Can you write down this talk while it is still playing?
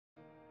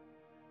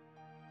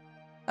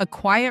A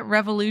quiet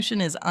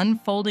revolution is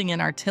unfolding in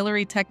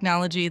artillery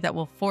technology that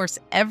will force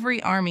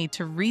every army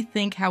to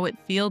rethink how it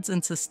fields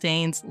and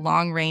sustains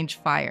long-range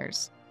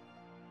fires.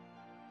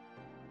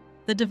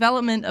 The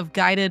development of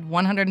guided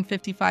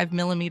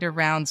 155mm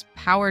rounds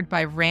powered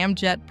by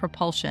Ramjet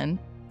propulsion,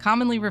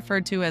 commonly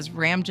referred to as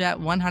Ramjet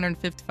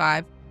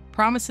 155,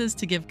 promises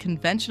to give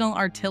conventional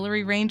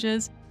artillery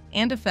ranges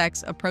and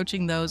effects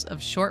approaching those of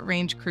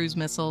short-range cruise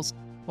missiles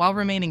while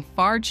remaining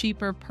far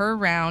cheaper per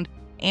round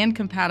and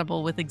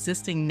compatible with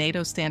existing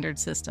NATO-standard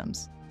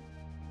systems.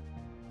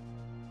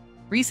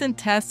 Recent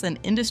tests and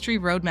industry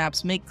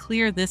roadmaps make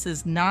clear this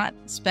is not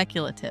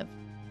speculative.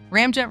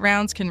 Ramjet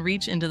rounds can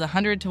reach into the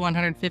 100 to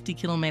 150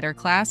 kilometer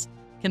class,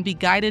 can be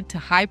guided to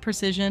high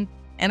precision,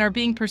 and are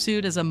being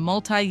pursued as a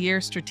multi-year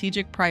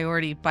strategic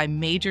priority by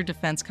major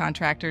defense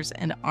contractors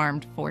and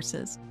armed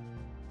forces.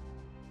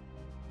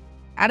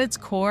 At its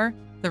core,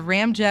 the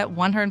Ramjet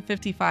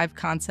 155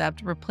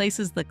 concept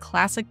replaces the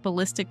classic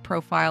ballistic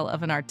profile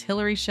of an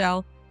artillery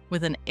shell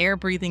with an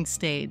air-breathing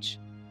stage.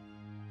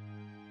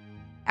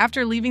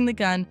 After leaving the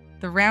gun,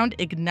 the round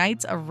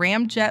ignites a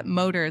ramjet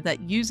motor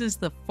that uses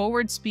the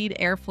forward-speed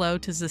airflow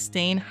to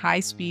sustain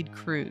high-speed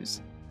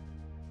cruise.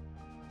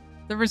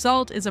 The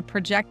result is a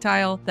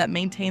projectile that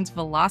maintains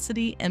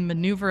velocity and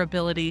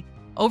maneuverability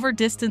over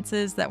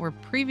distances that were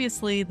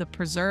previously the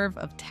preserve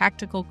of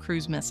tactical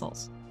cruise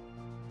missiles.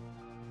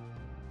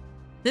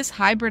 This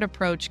hybrid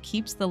approach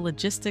keeps the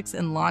logistics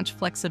and launch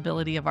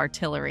flexibility of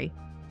artillery,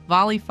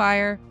 volley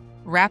fire,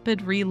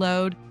 rapid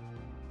reload,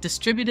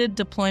 distributed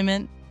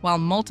deployment, while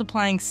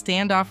multiplying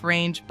standoff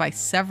range by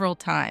several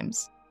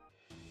times.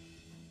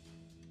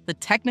 The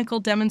technical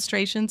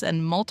demonstrations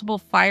and multiple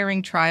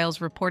firing trials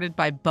reported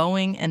by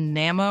Boeing and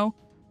Nammo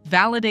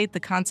validate the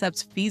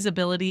concept's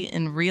feasibility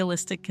in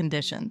realistic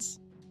conditions.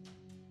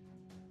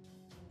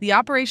 The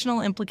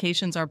operational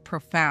implications are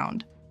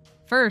profound.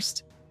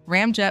 First,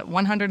 Ramjet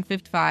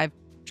 155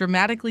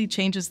 dramatically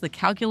changes the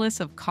calculus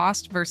of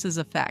cost versus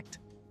effect.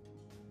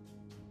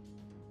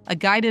 A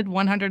guided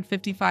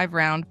 155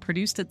 round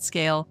produced at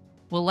scale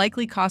will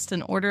likely cost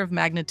an order of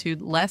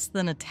magnitude less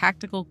than a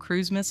tactical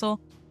cruise missile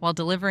while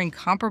delivering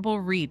comparable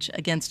reach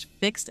against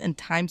fixed and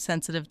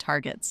time-sensitive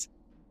targets.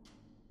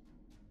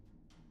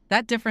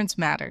 That difference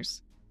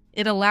matters.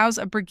 It allows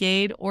a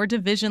brigade or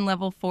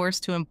division-level force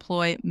to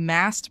employ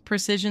massed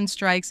precision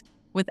strikes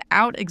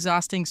without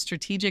exhausting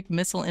strategic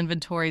missile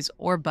inventories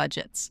or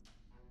budgets.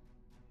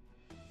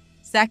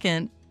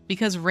 Second,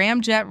 because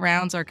Ramjet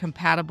rounds are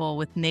compatible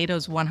with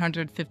NATO's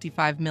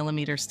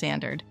 155mm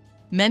standard,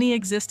 many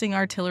existing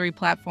artillery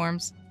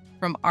platforms,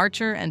 from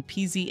Archer and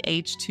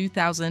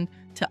PZH-2000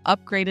 to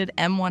upgraded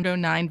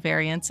M109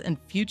 variants and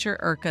future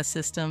URCA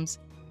systems,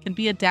 can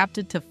be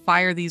adapted to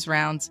fire these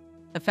rounds,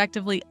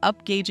 effectively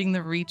upgauging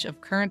the reach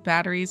of current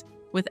batteries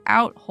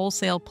without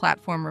wholesale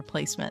platform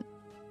replacement.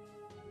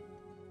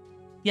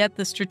 Yet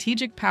the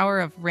strategic power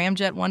of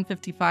Ramjet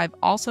 155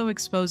 also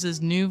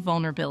exposes new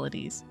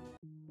vulnerabilities.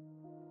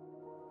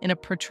 In a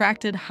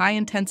protracted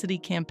high-intensity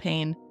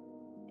campaign,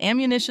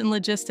 ammunition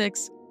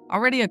logistics,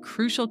 already a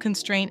crucial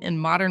constraint in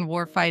modern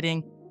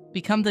warfighting,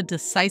 become the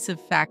decisive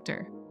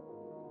factor.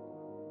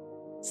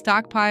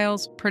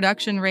 Stockpiles,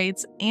 production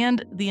rates,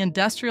 and the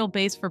industrial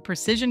base for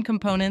precision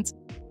components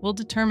will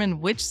determine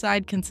which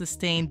side can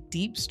sustain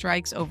deep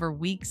strikes over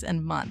weeks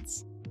and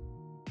months.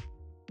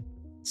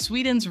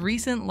 Sweden's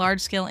recent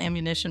large-scale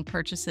ammunition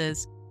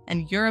purchases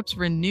and Europe's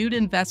renewed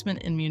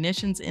investment in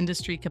munitions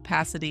industry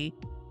capacity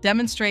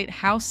demonstrate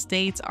how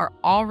states are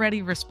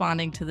already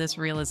responding to this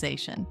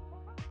realization.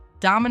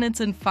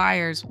 Dominance in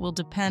fires will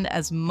depend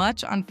as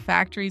much on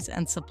factories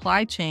and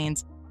supply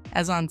chains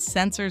as on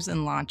sensors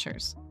and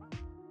launchers.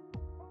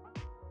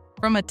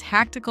 From a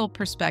tactical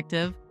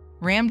perspective,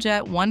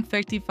 Ramjet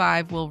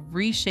 155 will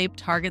reshape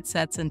target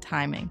sets and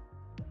timing.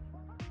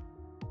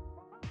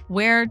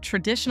 Where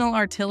traditional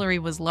artillery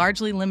was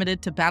largely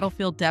limited to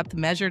battlefield depth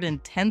measured in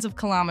tens of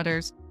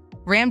kilometers,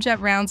 Ramjet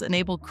rounds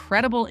enable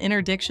credible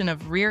interdiction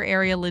of rear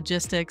area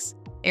logistics,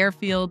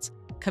 airfields,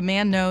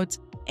 command nodes,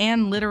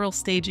 and literal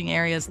staging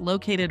areas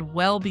located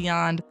well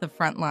beyond the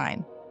front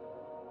line.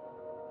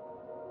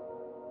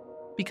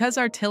 Because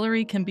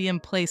artillery can be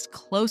emplaced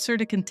closer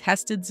to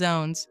contested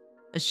zones,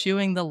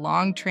 eschewing the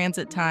long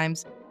transit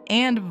times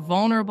and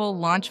vulnerable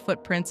launch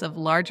footprints of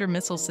larger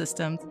missile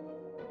systems,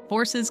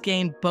 forces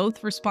gain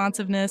both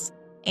responsiveness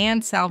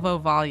and salvo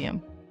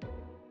volume.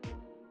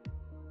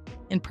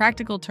 In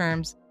practical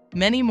terms,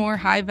 many more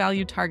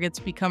high-value targets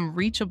become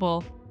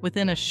reachable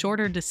within a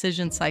shorter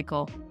decision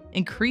cycle,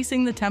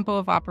 increasing the tempo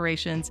of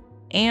operations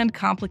and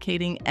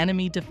complicating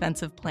enemy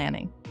defensive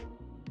planning.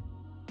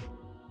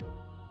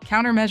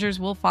 Countermeasures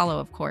will follow,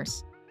 of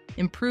course.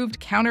 Improved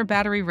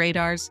counter-battery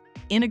radars,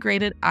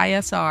 integrated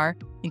ISR,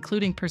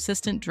 including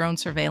persistent drone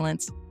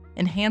surveillance,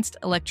 enhanced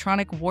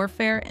electronic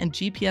warfare and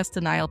GPS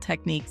denial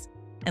techniques,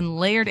 and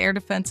layered air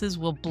defenses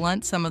will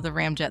blunt some of the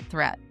Ramjet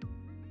threat.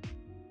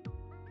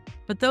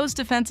 But those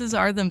defenses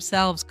are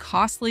themselves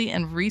costly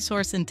and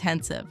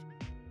resource-intensive.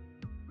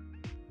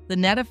 The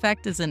net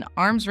effect is an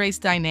arms race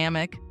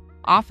dynamic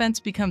offense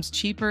becomes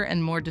cheaper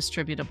and more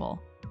distributable.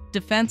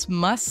 Defense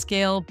must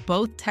scale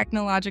both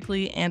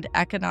technologically and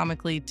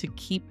economically to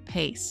keep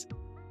pace.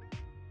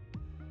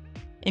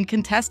 In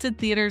contested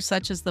theaters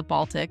such as the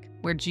Baltic,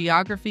 where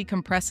geography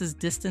compresses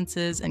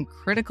distances and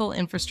critical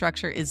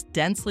infrastructure is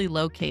densely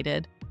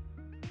located,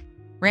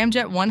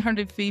 Ramjet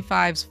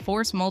 155's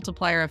force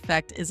multiplier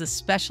effect is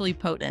especially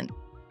potent.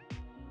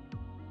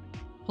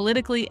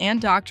 Politically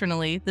and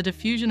doctrinally, the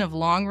diffusion of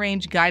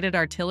long-range guided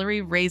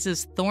artillery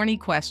raises thorny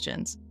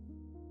questions.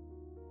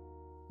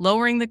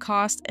 Lowering the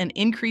cost and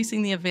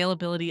increasing the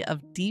availability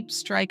of deep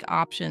strike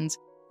options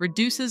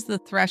reduces the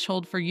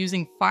threshold for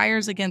using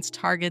fires against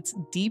targets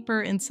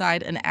deeper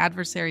inside an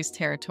adversary's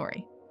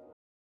territory.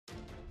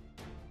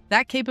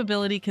 That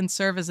capability can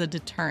serve as a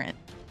deterrent,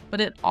 but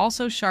it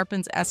also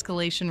sharpens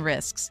escalation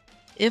risks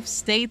if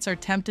states are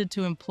tempted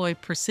to employ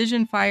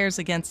precision fires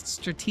against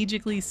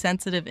strategically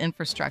sensitive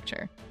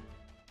infrastructure.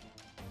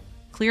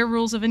 Clear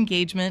rules of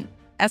engagement,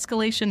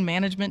 escalation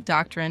management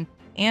doctrine,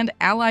 and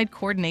allied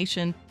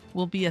coordination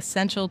will be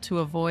essential to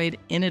avoid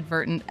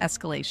inadvertent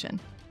escalation.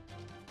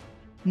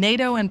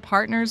 NATO and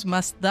partners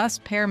must thus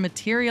pair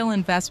material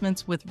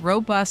investments with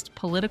robust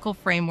political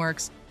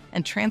frameworks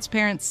and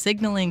transparent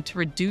signaling to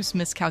reduce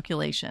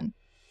miscalculation.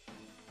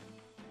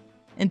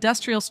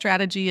 Industrial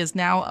strategy is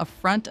now a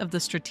front of the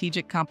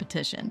strategic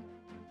competition.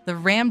 The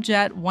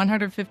Ramjet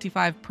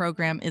 155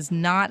 program is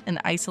not an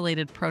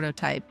isolated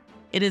prototype.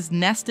 It is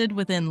nested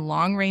within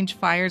long-range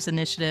fires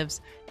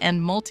initiatives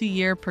and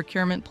multi-year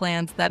procurement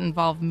plans that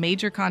involve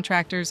major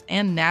contractors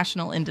and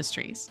national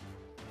industries.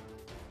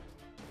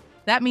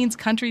 That means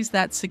countries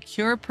that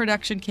secure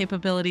production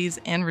capabilities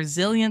and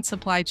resilient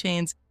supply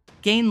chains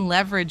gain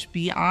leverage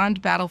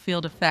beyond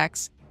battlefield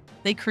effects.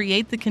 They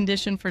create the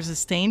condition for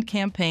sustained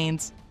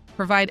campaigns,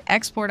 provide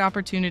export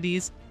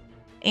opportunities,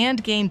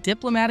 and gain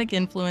diplomatic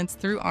influence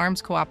through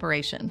arms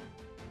cooperation.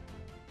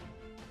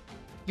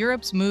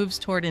 Europe's moves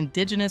toward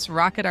indigenous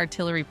rocket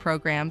artillery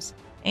programs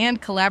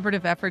and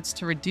collaborative efforts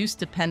to reduce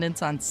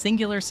dependence on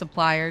singular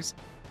suppliers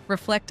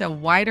reflect a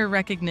wider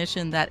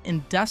recognition that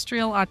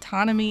industrial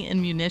autonomy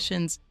in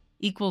munitions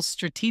equals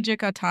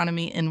strategic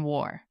autonomy in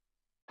war.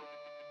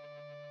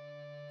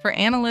 For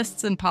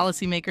analysts and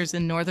policymakers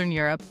in Northern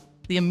Europe,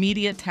 the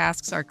immediate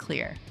tasks are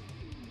clear.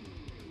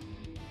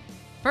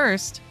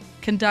 First,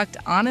 conduct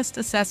honest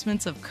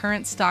assessments of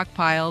current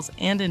stockpiles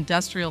and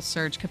industrial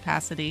surge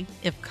capacity.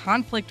 If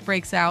conflict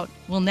breaks out,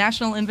 will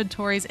national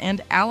inventories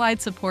and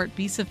allied support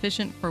be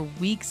sufficient for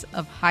weeks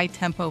of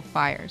high-tempo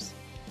fires?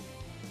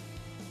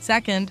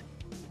 Second,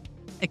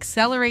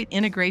 accelerate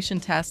integration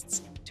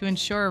tests to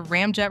ensure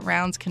ramjet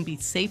rounds can be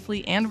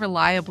safely and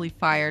reliably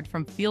fired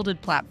from fielded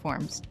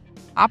platforms.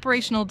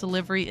 Operational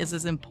delivery is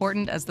as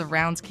important as the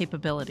round's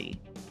capability.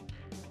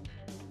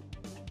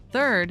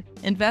 Third,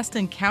 invest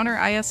in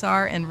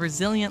counter-ISR and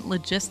resilient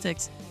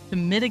logistics to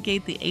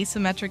mitigate the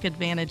asymmetric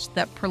advantage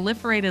that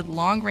proliferated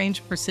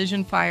long-range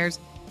precision fires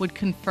would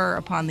confer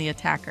upon the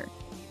attacker.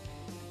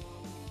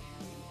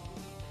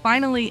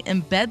 Finally,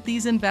 embed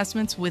these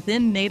investments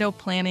within NATO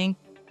planning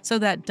so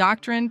that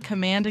doctrine,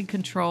 command and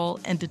control,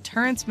 and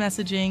deterrence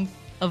messaging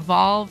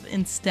evolve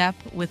in step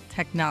with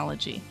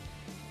technology.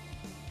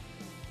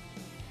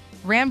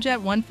 Ramjet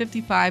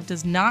 155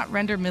 does not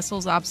render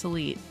missiles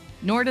obsolete,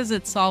 nor does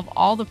it solve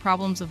all the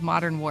problems of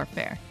modern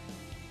warfare.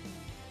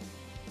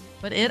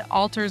 But it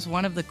alters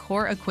one of the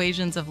core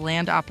equations of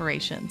land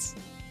operations.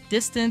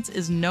 Distance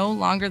is no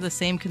longer the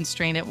same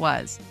constraint it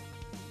was.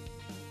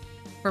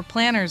 For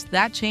planners,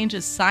 that change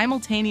is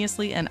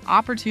simultaneously an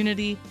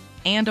opportunity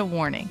and a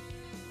warning.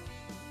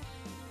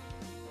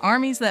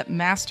 Armies that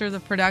master the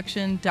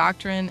production,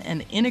 doctrine,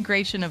 and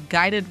integration of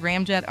guided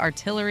ramjet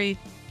artillery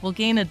will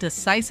gain a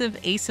decisive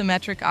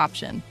asymmetric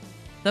option.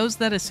 Those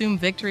that assume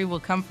victory will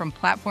come from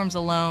platforms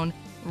alone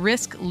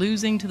risk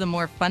losing to the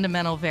more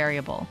fundamental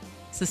variable: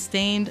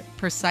 sustained,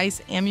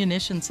 precise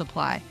ammunition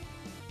supply.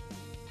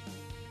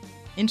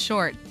 In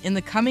short, in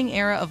the coming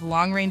era of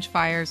long-range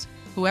fires,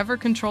 whoever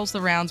controls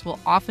the rounds will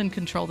often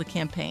control the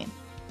campaign.